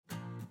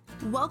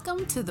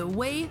Welcome to The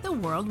Way the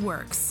World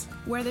Works,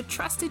 where the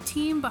trusted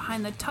team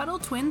behind the Tuttle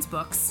Twins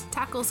books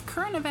tackles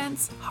current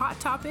events, hot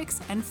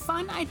topics, and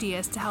fun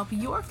ideas to help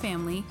your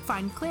family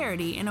find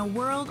clarity in a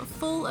world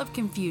full of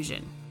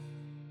confusion.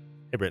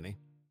 Hey, Brittany.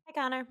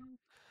 Hi, Connor.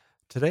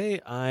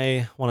 Today,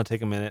 I want to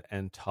take a minute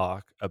and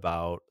talk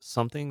about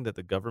something that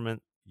the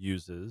government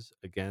uses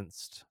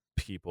against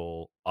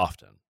people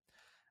often.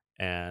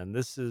 And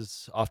this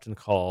is often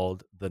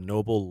called the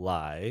noble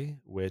lie,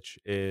 which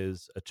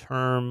is a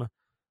term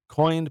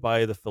coined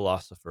by the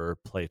philosopher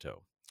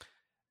Plato.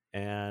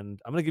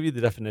 And I'm going to give you the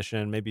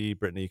definition. Maybe,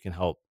 Brittany, you can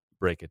help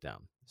break it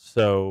down.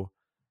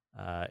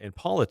 In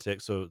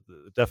politics, the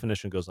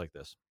definition goes like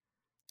this.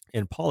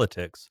 In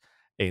politics,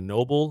 a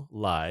noble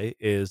lie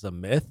is a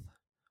myth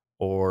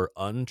or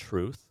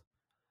untruth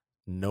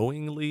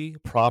knowingly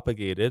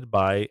propagated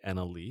by an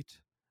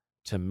elite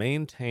to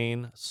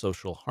maintain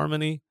social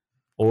harmony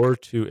or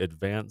to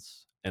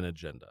advance an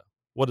agenda.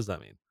 What does that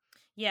mean?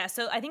 Yeah,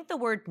 so I think the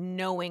word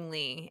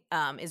knowingly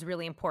is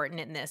really important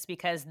in this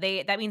because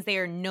that means they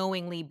are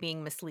knowingly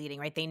being misleading,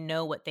 right? They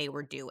know what they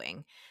were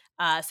doing.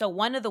 So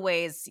one of the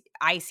ways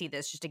I see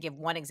this, just to give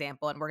one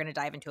example, and we're going to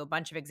dive into a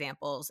bunch of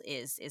examples,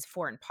 is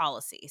foreign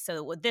policy.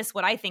 So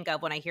what I think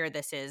of when I hear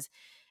this is,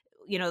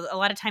 a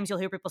lot of times you'll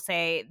hear people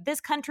say,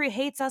 this country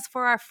hates us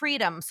for our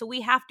freedom, so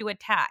we have to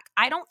attack.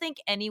 I don't think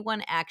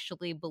anyone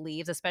actually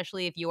believes,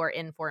 especially if you are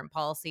in foreign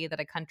policy, that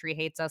a country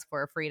hates us for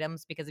our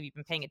freedoms, because if you've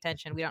been paying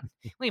attention, we don't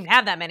even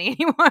have that many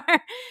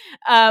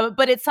anymore.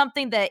 But it's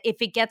something that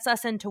if it gets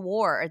us into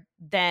war,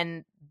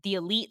 then the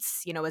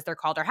elites, as they're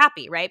called, are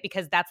happy, right?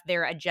 Because that's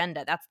their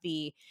agenda. That's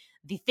the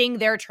thing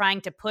they're trying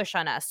to push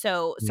on us.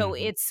 So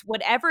Mhm. it's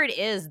whatever it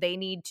is they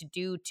need to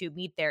do to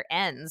meet their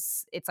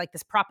ends. It's like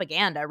this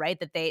propaganda, right?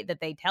 That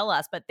they tell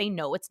us, but they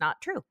know it's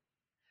not true.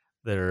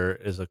 There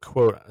is a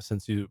quote,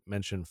 since you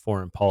mentioned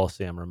foreign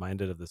policy, I'm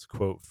reminded of this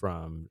quote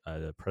from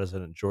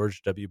President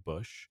George W.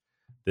 Bush.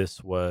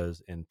 This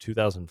was in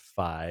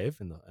 2005,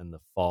 in the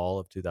fall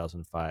of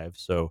 2005.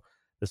 So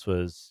this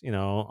was,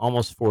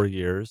 almost 4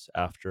 years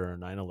after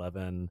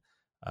 9/11.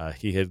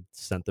 He had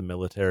sent the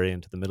military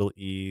into the Middle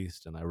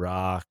East and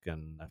Iraq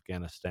and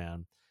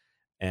Afghanistan.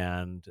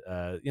 And,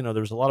 there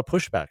was a lot of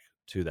pushback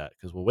to that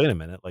because, well, wait a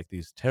minute, like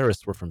these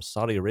terrorists were from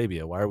Saudi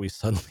Arabia. Why are we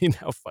suddenly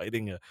now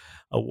fighting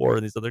a war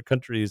in these other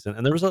countries?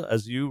 And there was,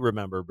 as you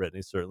remember,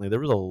 Brittany, certainly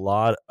there was a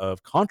lot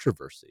of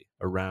controversy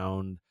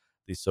around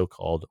the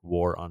so-called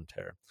war on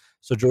terror.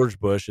 So George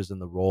Bush is in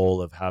the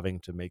role of having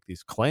to make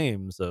these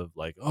claims of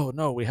like, oh,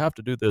 no, we have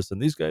to do this.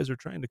 And these guys are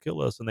trying to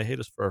kill us and they hate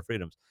us for our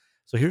freedoms.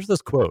 So here's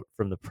this quote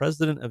from the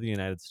President of the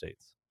United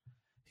States.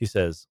 He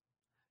says,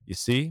 you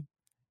see,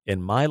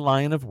 in my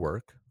line of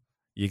work,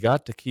 you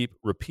got to keep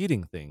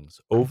repeating things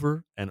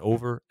over and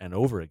over and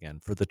over again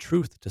for the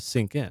truth to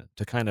sink in,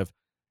 to kind of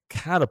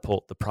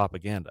catapult the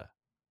propaganda.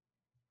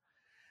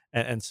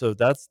 And so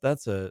that's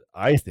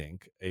I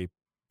think a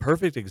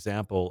perfect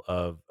example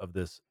of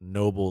this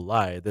noble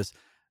lie. This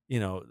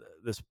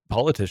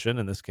politician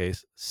in this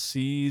case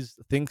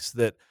thinks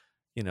that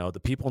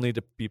the people need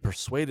to be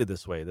persuaded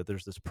this way, that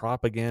there's this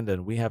propaganda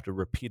and we have to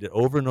repeat it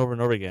over and over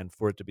and over again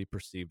for it to be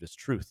perceived as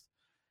truth.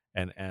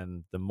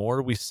 And the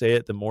more we say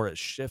it, the more it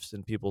shifts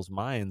in people's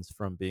minds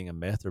from being a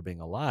myth or being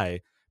a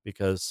lie,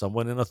 because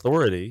someone in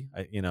authority,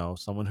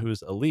 someone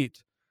who's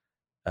elite,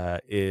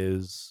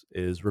 is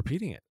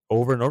repeating it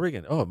over and over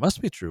again. Oh, it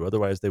must be true,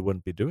 otherwise they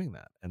wouldn't be doing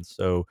that. And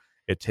so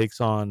it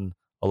takes on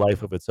a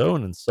life of its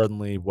own, and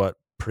suddenly what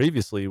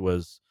previously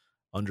was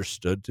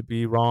understood to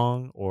be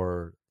wrong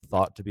or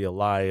thought to be a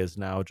lie is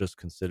now just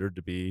considered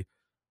to be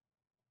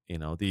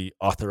the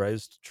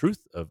authorized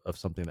truth of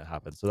something that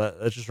happened. So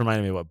that just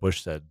reminded me of what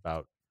Bush said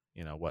about,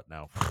 what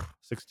now,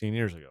 16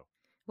 years ago.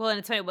 Well,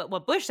 and to tell you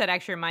what Bush said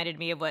actually reminded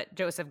me of what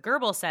Joseph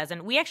Goebbels says.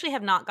 And we actually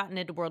have not gotten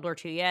into World War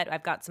II yet.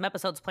 I've got some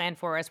episodes planned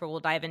for us where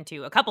we'll dive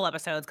into a couple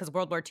episodes because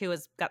World War II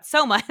has got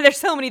so much, there's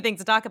so many things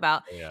to talk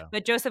about. Yeah.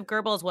 But Joseph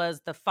Goebbels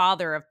was the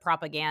father of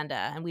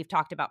propaganda. And we've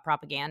talked about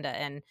propaganda.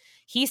 And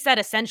he said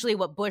essentially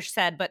what Bush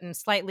said, but in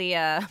slightly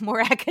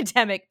more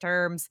academic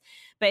terms.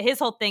 But his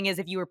whole thing is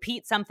if you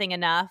repeat something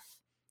enough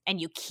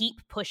and you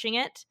keep pushing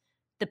it,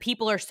 the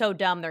people are so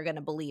dumb they're going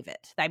to believe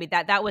it. I mean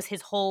that was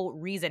his whole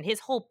reason. His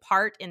whole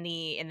part in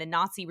the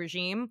Nazi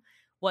regime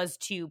was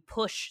to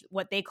push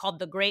what they called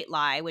the Great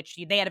Lie, which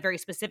they had a very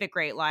specific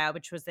Great Lie,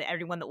 which was that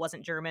everyone that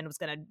wasn't German was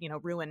going to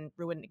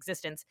ruin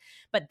existence.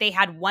 But they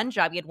had one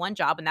job. He had one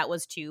job, and that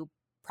was to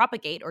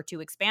propagate or to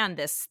expand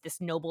this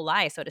noble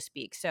lie, so to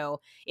speak.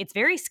 So it's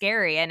very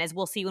scary. And as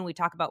we'll see when we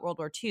talk about World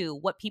War II,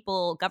 what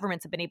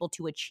governments have been able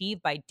to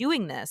achieve by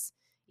doing this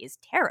is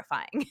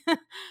terrifying.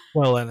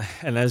 Well, and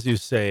as you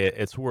say,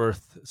 it's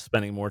worth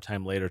spending more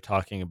time later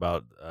talking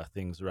about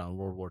things around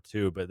World War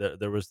II. But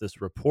there was this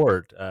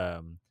report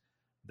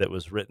that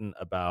was written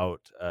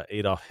about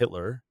Adolf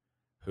Hitler,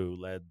 who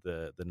led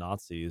the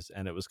Nazis,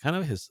 and it was kind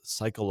of his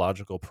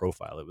psychological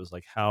profile. It was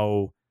like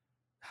how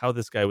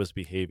this guy was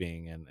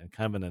behaving, and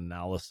kind of an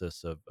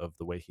analysis of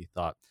the way he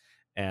thought.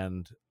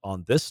 And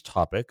on this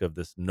topic of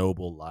this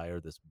noble lie or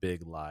this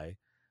big lie,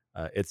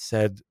 it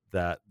said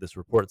that this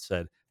report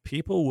said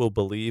people will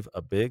believe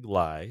a big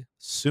lie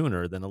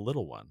sooner than a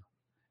little one.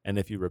 And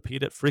if you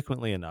repeat it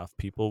frequently enough,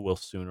 people will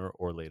sooner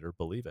or later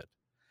believe it.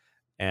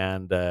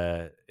 And,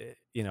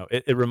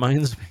 it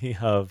reminds me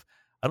of,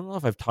 I don't know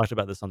if I've talked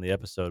about this on the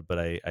episode, but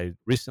I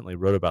recently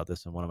wrote about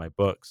this in one of my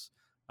books.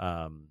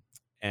 Um,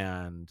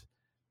 and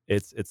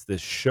it's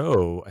this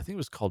show, I think it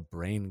was called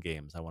Brain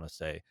Games, I want to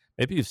say.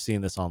 Maybe you've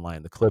seen this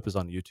online. The clip is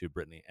on YouTube,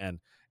 Brittany. And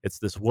it's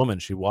this woman,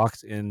 she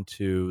walks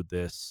into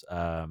this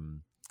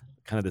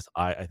kind of this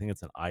eye, I think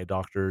it's an eye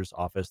doctor's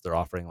office. They're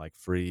offering like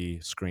free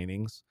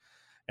screenings.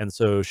 And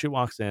so she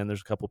walks in,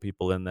 there's a couple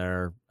people in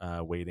there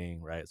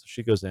waiting, right? So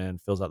she goes in,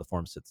 fills out the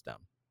form, sits down.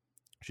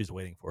 She's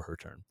waiting for her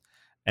turn.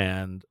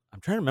 And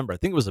I'm trying to remember, I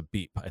think it was a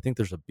beep. I think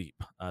there's a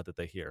beep that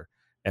they hear.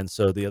 And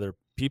so the other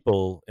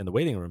people in the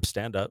waiting room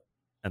stand up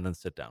and then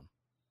sit down.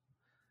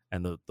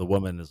 And the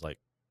woman is like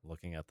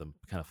looking at them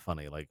kind of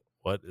funny, like,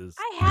 what is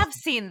I have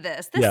seen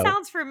this. This Yeah.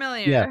 sounds Yeah.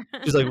 familiar.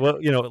 She's like,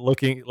 well,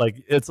 looking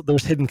like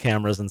there's hidden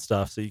cameras and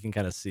stuff, so you can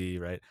kind of see,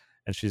 right?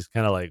 And she's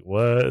kind of like,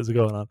 what is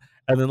going on?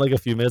 And then like a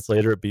few minutes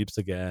later, it beeps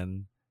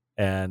again.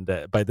 And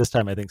by this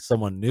time, I think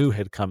someone new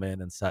had come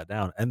in and sat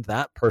down, and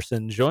that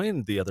person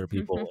joined the other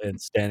people in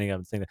standing up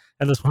and saying that.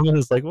 And this woman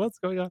is like, what's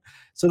going on?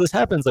 So this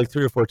happens like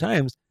 3 or 4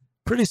 times.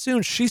 Pretty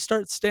soon, she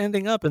starts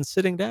standing up and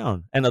sitting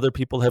down, and other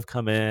people have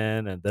come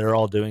in, and they're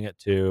all doing it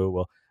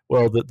too.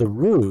 Well, the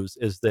ruse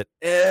is that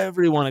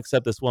everyone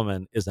except this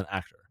woman is an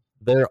actor.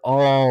 They're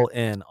all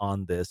in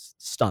on this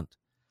stunt.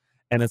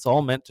 And it's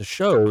all meant to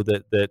show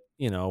that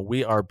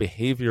we are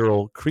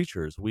behavioral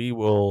creatures. We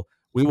will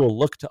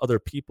look to other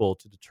people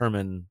to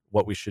determine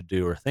what we should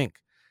do or think.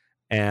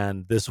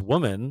 And this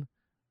woman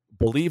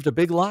believed a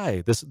big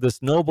lie,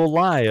 this noble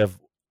lie of,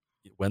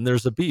 when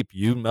there's a beep,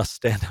 you must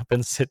stand up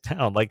and sit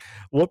down. Like,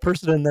 what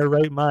person in their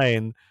right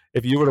mind,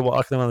 if you were to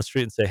walk them on the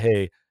street and say,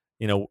 hey,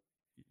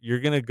 you're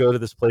going to go to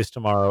this place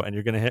tomorrow and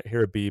you're going to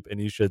hear a beep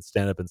and you should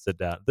stand up and sit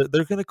down,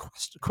 they're going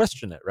to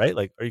question it, right?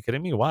 Like, are you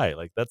kidding me? Why?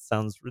 Like, that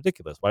sounds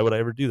ridiculous. Why would I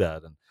ever do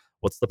that? And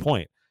what's the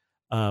point?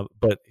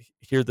 But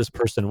here this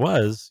person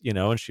was,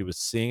 and she was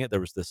seeing it. There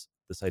was this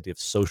idea of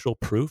social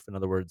proof. In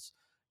other words,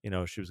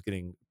 she was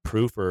getting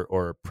proof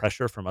or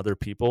pressure from other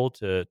people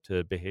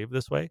to behave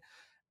this way.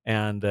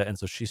 And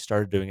so she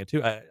started doing it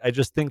too. I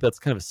just think that's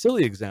kind of a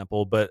silly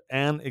example, but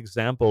an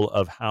example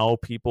of how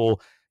people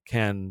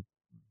can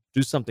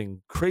do something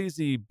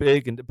crazy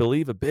big and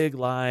believe a big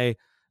lie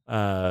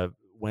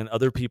when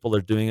other people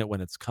are doing it,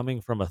 when it's coming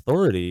from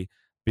authority,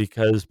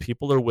 because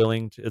people are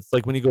willing to. It's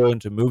like when you go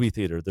into movie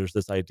theater, there's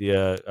this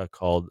idea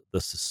called the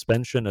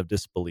suspension of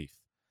disbelief,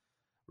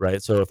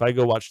 right? So if I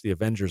go watch the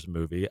Avengers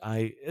movie,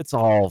 it's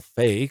all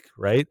fake,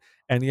 right?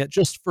 And yet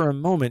just for a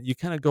moment, you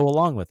kind of go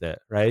along with it,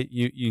 right?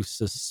 You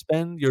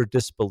suspend your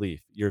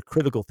disbelief, your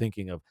critical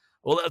thinking of,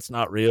 well, that's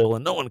not real,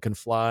 and no one can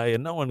fly,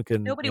 and no one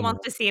can. Nobody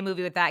wants to see a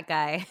movie with that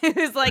guy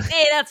who's like,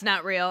 hey, that's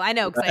not real. I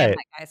know, because I am Right.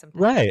 that guy sometimes.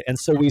 Right. And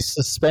so we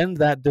suspend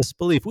that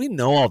disbelief. We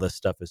know all this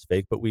stuff is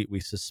fake, but we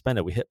suspend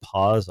it. We hit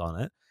pause on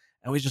it,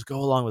 and we just go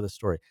along with the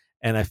story.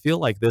 And I feel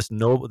like this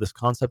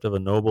concept of a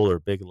noble or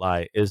big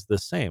lie is the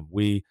same.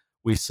 We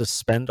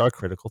suspend our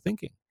critical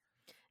thinking,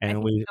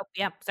 and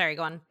yeah, sorry,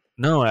 go on.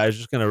 No, I was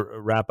just going to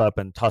wrap up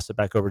and toss it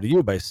back over to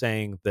you by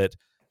saying that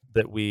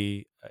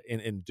we,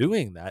 in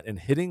doing that and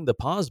hitting the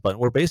pause button,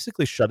 we're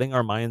basically shutting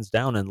our minds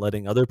down and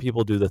letting other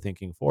people do the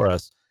thinking for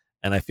us.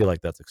 And I feel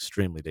like that's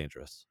extremely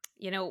dangerous.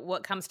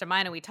 What comes to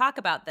mind when we talk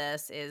about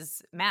this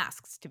is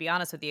masks, to be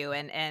honest with you.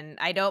 And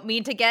I don't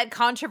mean to get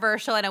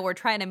controversial. I know we're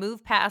trying to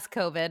move past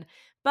COVID,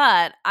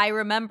 but I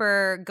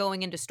remember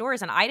going into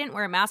stores and I didn't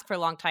wear a mask for a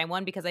long time.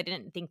 One, because I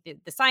didn't think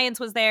that the science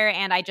was there,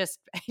 and I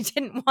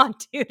didn't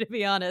want to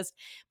be honest.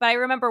 But I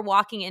remember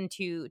walking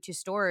into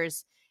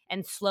stores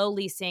and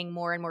slowly seeing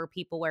more and more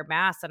people wear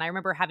masks. And I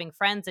remember having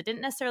friends that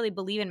didn't necessarily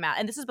believe in masks.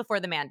 And this is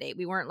before the mandate.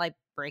 We weren't like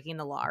breaking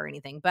the law or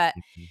anything, but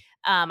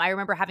I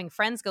remember having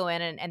friends go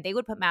in and they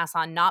would put masks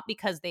on, not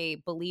because they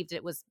believed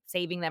it was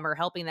saving them or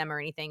helping them or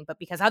anything, but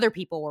because other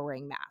people were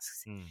wearing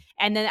masks.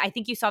 And then I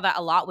think you saw that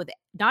a lot with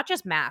not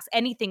just masks,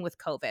 anything with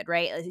COVID,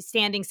 right?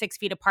 Standing 6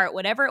 feet apart,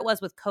 whatever it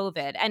was with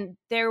COVID. And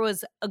there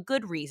was a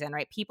good reason,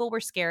 right? People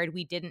were scared.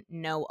 We didn't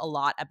know a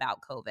lot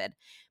about COVID.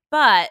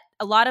 But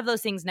a lot of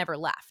those things never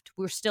left.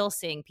 We're still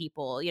seeing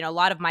people, a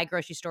lot of my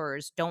grocery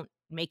stores don't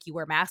make you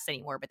wear masks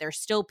anymore, but there's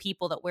still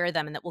people that wear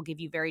them and that will give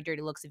you very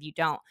dirty looks if you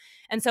don't.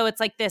 And so it's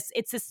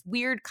this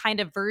weird kind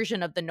of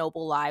version of the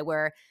noble lie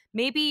where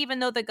maybe even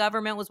though the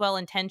government was well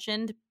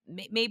intentioned,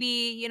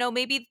 maybe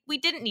we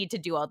didn't need to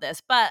do all this,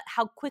 but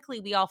how quickly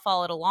we all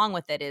followed along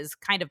with it is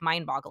kind of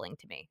mind boggling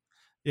to me.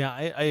 Yeah,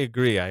 I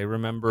agree. I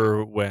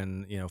remember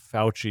when,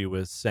 Fauci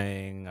was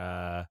saying,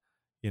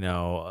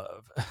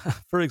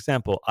 for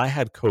example, I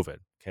had COVID.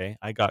 Okay.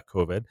 I got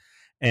COVID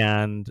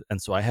and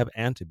so I have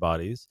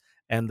antibodies,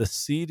 and the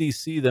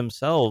CDC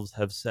themselves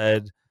have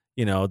said,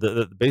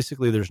 that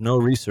basically there's no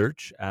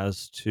research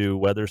as to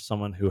whether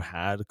someone who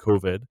had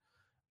COVID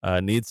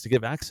needs to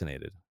get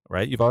vaccinated,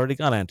 right? You've already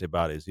got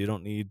antibodies. You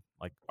don't need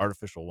like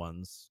artificial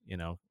ones,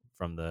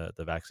 from the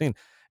vaccine.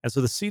 And so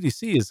the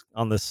CDC is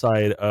on the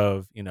side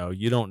of,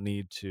 you don't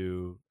need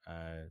to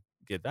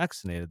get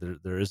vaccinated.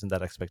 There isn't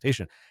that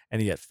expectation.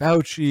 And yet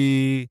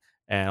Fauci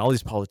and all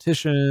these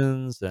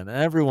politicians and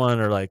everyone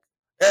are like,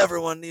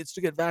 everyone needs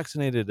to get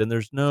vaccinated. And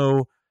there's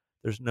no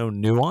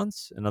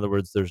nuance. In other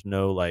words, there's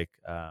no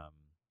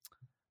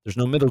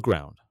middle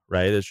ground,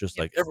 right? It's just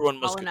Yep. like everyone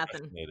All must or get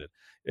nothing. vaccinated.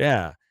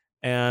 Yeah.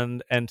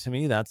 And to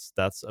me that's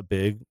a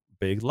big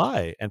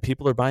lie, and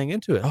people are buying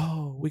into it.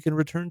 Oh, we can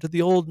return to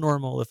the old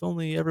normal if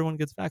only everyone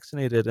gets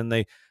vaccinated, and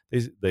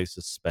they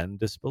suspend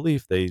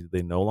disbelief. They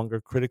no longer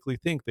critically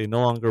think. They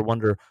no longer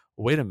wonder,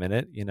 wait a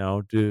minute,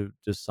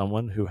 does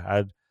someone who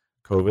had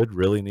COVID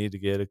really need to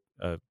get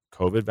a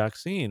COVID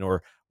vaccine?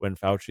 Or when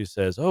Fauci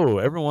says, "Oh,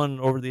 everyone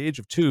over the age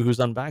of 2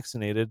 who's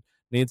unvaccinated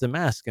needs a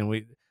mask," and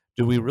we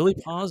really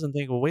pause and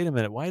think, well, wait a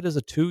minute, why does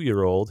a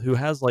 2-year-old who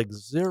has like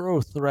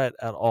zero threat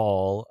at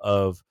all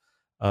of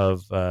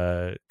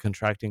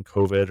contracting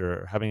COVID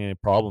or having any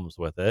problems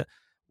with it,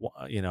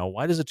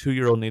 why does a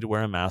 2-year-old need to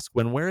wear a mask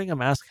when wearing a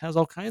mask has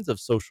all kinds of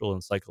social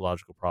and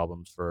psychological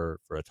problems for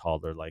a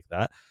toddler like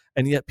that?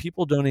 And yet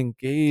people don't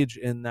engage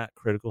in that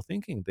critical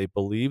thinking. They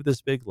believe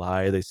this big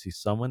lie. They see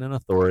someone in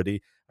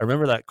authority. I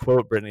remember that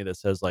quote, Brittany, that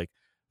says like,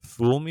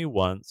 "Fool me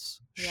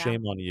once, Yeah.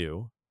 shame on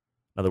you."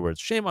 In other words,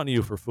 shame on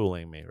you for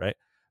fooling me, right?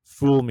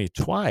 Fool me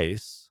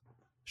twice,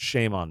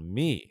 shame on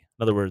me.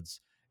 In other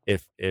words,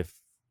 if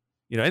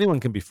anyone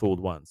can be fooled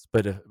once,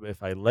 but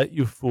if I let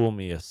you fool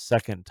me a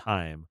second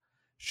time,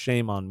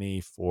 shame on me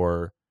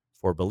for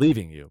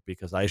believing you,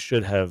 because I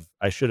should have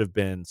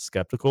been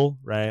skeptical,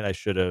 right? I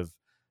should have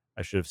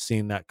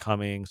seen that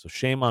coming. So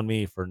shame on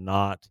me for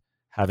not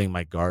having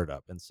my guard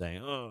up and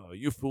saying, "Oh,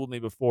 you fooled me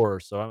before."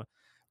 So I'm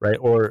right.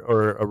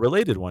 Or a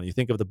related one. You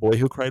think of the boy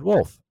who cried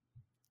wolf,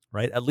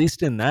 right? At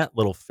least in that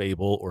little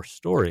fable or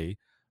story,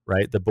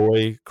 right? The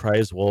boy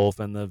cries wolf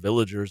and the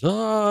villagers,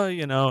 oh,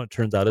 it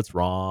turns out it's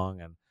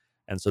wrong.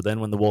 And so then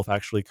when the wolf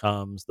actually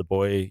comes, the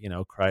boy,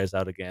 cries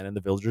out again and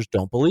the villagers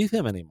don't believe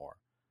him anymore,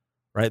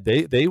 right?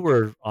 They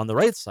were on the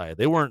right side.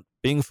 They weren't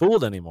being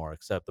fooled anymore,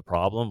 except the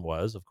problem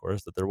was, of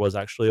course, that there was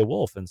actually a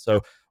wolf. And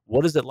so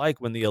what is it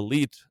like when the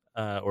elite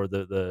or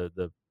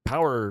the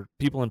power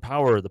people in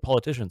power, the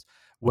politicians,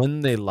 when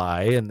they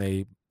lie and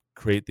they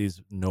create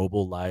these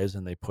noble lies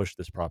and they push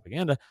this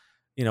propaganda,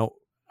 you know,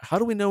 how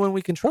do we know when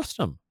we can trust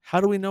them? How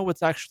do we know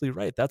what's actually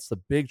right? That's the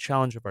big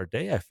challenge of our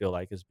day, I feel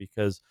like, is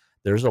because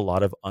there's a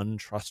lot of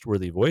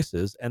untrustworthy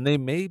voices and they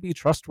may be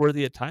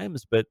trustworthy at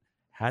times, but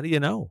how do you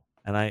know?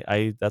 And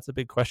I that's a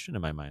big question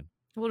in my mind.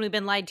 When we've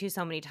been lied to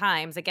so many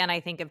times. Again,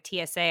 I think of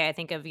TSA, I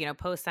think of,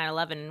 post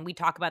 9/11. We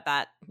talk about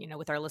that,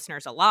 with our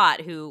listeners a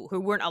lot who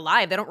weren't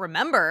alive. They don't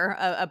remember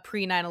a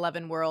pre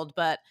 9/11 world,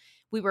 but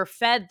we were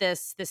fed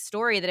this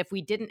story that if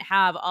we didn't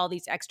have all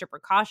these extra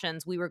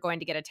precautions, we were going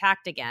to get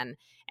attacked again.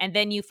 And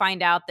then you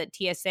find out that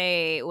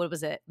TSA, what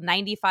was it,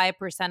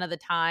 95% of the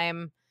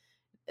time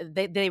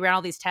they ran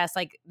all these tests,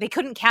 like they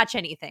couldn't catch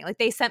anything. Like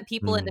they sent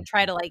people in to Mm,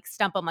 try to like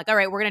stump them, like, all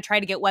right, we're gonna try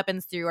to get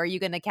weapons through. Are you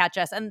gonna catch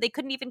us? And they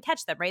couldn't even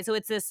catch them, right? So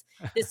it's this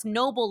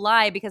noble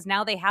lie because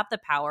now they have the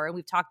power. And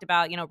we've talked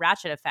about,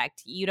 ratchet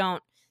effect. You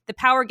don't the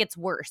power gets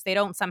worse. They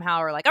don't somehow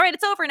are like, all right,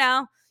 it's over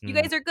now. You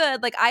mm. guys are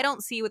good. Like I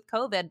don't see with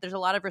COVID, there's a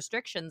lot of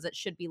restrictions that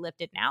should be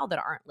lifted now that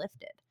aren't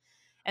lifted.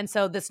 And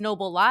so this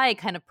noble lie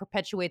kind of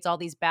perpetuates all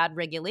these bad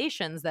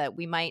regulations that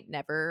we might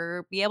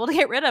never be able to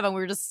get rid of. And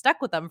we're just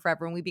stuck with them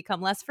forever and we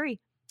become less free.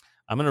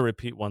 I'm going to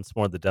repeat once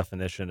more the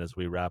definition as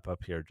we wrap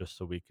up here, just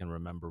so we can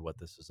remember what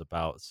this is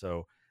about.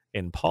 So,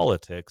 in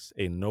politics,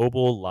 a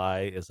noble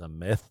lie is a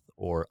myth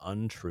or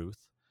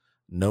untruth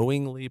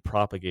knowingly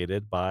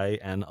propagated by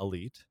an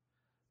elite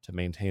to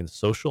maintain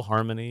social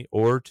harmony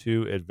or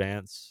to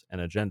advance an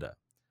agenda.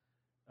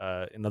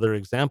 Another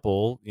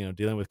example,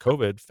 dealing with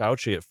COVID,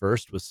 Fauci at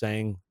first was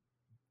saying,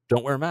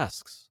 "Don't wear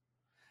masks,"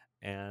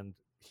 and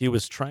he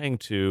was trying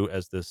to,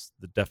 as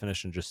the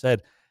definition just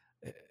said,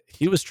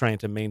 he was trying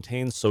to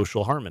maintain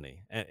social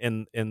harmony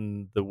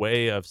in the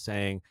way of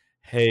saying,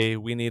 hey,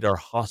 we need our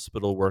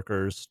hospital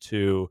workers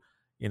to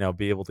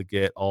be able to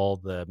get all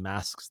the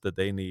masks that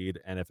they need,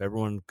 and if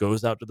everyone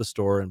goes out to the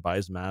store and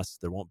buys masks,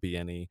 there won't be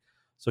any.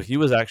 So he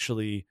was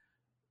actually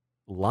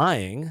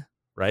lying,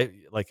 right?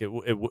 Like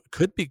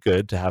could be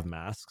good to have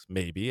masks,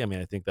 maybe. I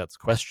mean, I think that's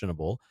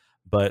questionable,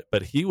 but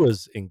he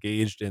was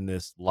engaged in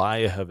this lie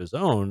of his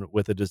own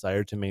with a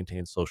desire to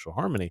maintain social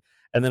harmony.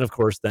 And then, of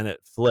course, then it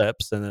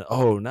flips, and then,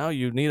 oh, now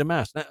you need a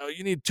mask. Now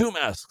you need two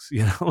masks.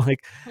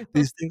 Like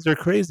these things are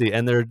crazy,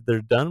 and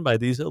they're done by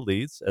these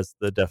elites, as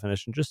the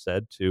definition just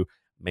said, to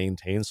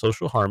maintain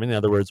social harmony. In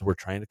other words, we're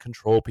trying to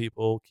control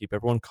people, keep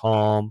everyone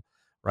calm,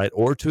 right?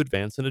 Or to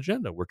advance an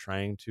agenda. We're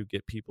trying to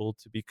get people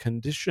to be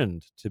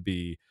conditioned to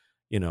be,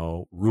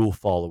 rule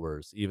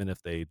followers, even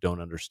if they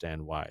don't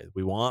understand why.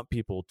 We want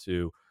people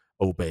to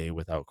obey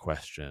without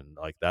question.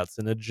 Like that's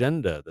an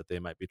agenda that they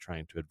might be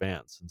trying to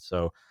advance. And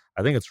so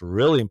I think it's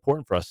really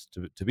important for us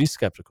to be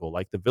skeptical,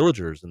 like the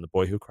villagers and the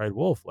boy who cried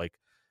wolf. Like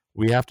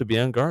we have to be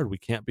on guard. We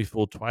can't be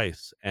fooled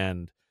twice.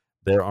 And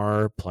there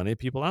are plenty of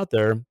people out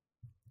there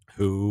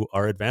who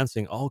are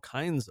advancing all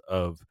kinds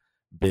of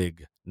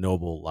big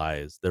noble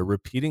lies. They're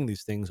repeating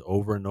these things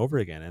over and over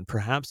again. And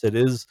perhaps it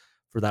is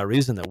for that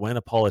reason that when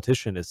a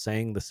politician is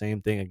saying the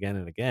same thing again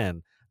and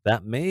again,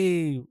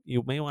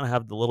 you may want to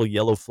have the little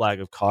yellow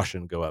flag of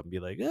caution go up and be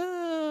like,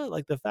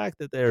 like the fact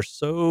that they're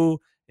so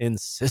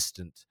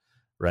insistent,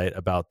 right,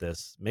 about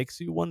this makes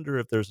you wonder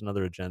if there's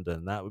another agenda.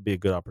 And that would be a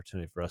good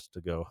opportunity for us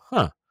to go,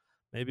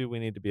 maybe we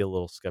need to be a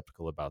little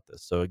skeptical about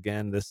this. So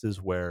again, this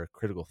is where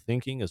critical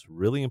thinking is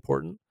really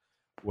important,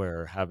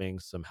 where having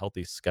some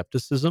healthy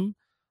skepticism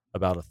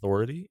about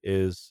authority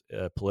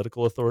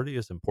political authority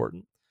is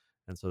important.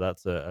 And so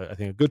that's I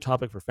think a good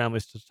topic for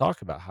families to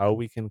talk about, how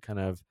we can kind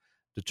of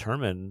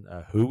determine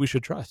who we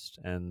should trust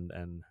and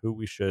who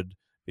we should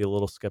be a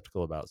little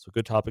skeptical about. So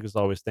good topic as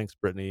always. Thanks,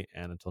 Brittany.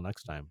 And until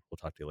next time, we'll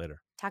talk to you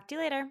later. Talk to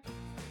you later.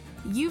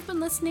 You've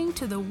been listening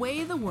to The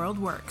Way the World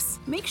Works.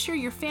 Make sure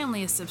your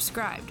family is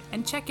subscribed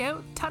and check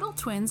out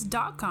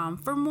TuttleTwins.com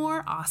for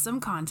more awesome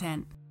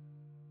content.